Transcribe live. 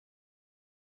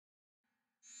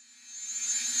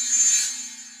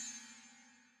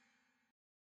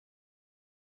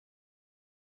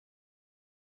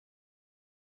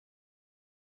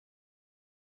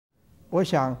我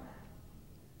想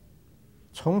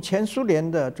从前苏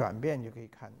联的转变就可以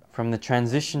看到。From the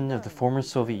transition of the former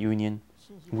Soviet Union,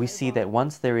 we see that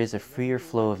once there is a freer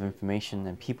flow of information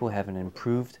and people have an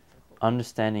improved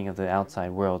understanding of the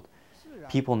outside world,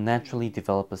 people naturally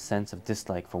develop a sense of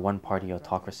dislike for one-party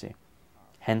autocracy.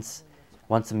 Hence,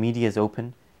 once the media is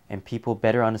open and people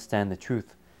better understand the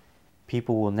truth,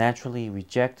 people will naturally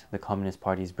reject the Communist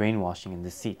Party's brainwashing and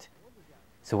deceit.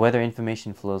 So whether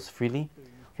information flows freely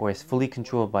or is fully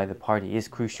controlled by the party is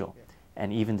crucial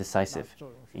and even decisive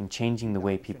in changing the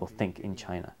way people think in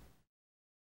China.